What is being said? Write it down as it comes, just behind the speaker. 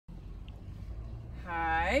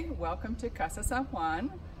Hi, welcome to Casa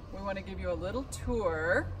Juan. We want to give you a little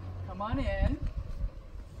tour. Come on in.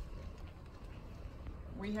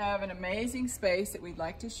 We have an amazing space that we'd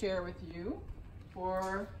like to share with you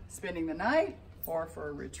for spending the night or for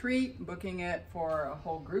a retreat, booking it for a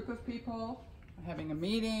whole group of people, having a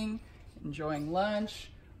meeting, enjoying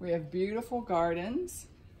lunch. We have beautiful gardens.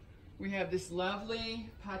 We have this lovely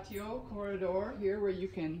patio corridor here where you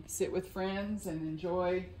can sit with friends and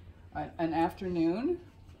enjoy an afternoon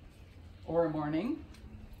or a morning.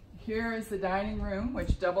 Here is the dining room,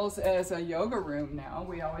 which doubles as a yoga room now.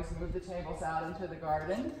 We always move the tables out into the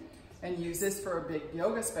garden and use this for a big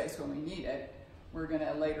yoga space when we need it. We're going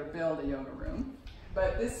to later build a yoga room.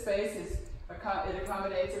 But this space it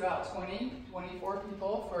accommodates about 24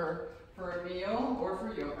 people for a meal or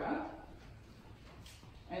for yoga.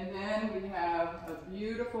 And then we have a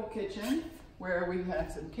beautiful kitchen where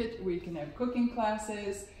we can have cooking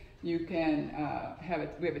classes. You can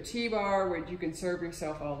we have a tea bar where you can serve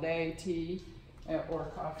yourself all day tea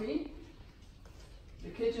or coffee.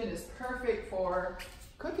 The kitchen is perfect for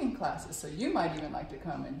cooking classes, so you might even like to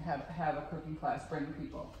come and have a cooking class, bring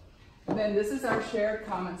people. And then this is our shared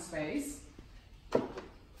common space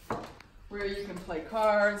where you can play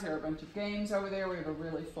cards. There are a bunch of games over there. We have a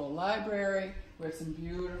really full library. We have some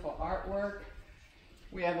beautiful artwork.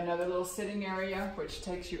 We have another little sitting area which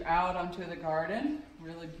takes you out onto the garden.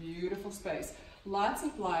 Really beautiful space. Lots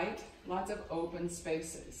of light, lots of open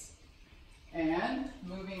spaces. And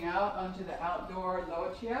moving out onto the outdoor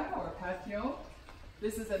loggia or patio.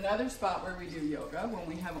 This is another spot where we do yoga when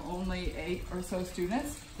we have only 8 or so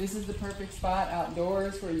students. This is the perfect spot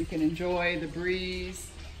outdoors where you can enjoy the breeze,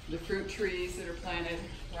 the fruit trees that are planted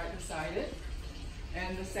right beside it,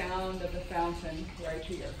 and the sound of the fountain right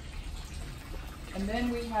here. And then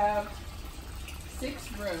we have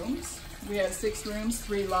 6 rooms. We have 6 rooms,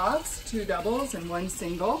 3 lofts, 2 doubles, and 1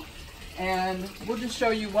 single. And we'll just show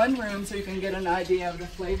you one room so you can get an idea of the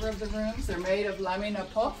flavor of the rooms. They're made of lamina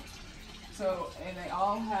pop. And they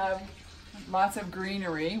all have lots of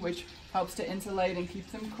greenery, which helps to insulate and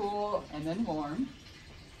keep them cool and then warm.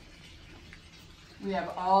 We have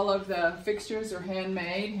all of the fixtures are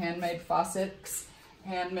handmade faucets,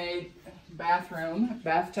 handmade bathroom.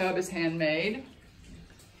 Bathtub is handmade.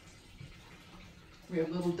 We have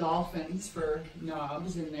little dolphins for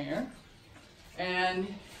knobs in there. And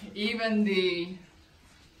even the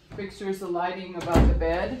fixtures, the lighting above the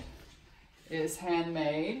bed is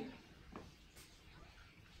handmade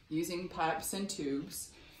using pipes and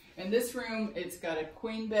tubes. In this room, it's got a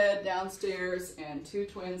queen bed downstairs and 2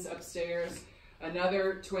 twins upstairs.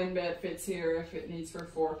 Another twin bed fits here if it needs for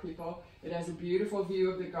 4 people. It has a beautiful view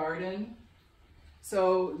of the garden.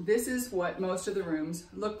 So this is what most of the rooms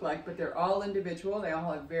look like, but they're all individual. They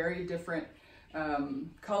all have very different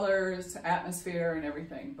colors, atmosphere, and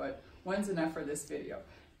everything, but one's enough for this video.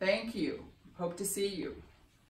 Thank you. Hope to see you.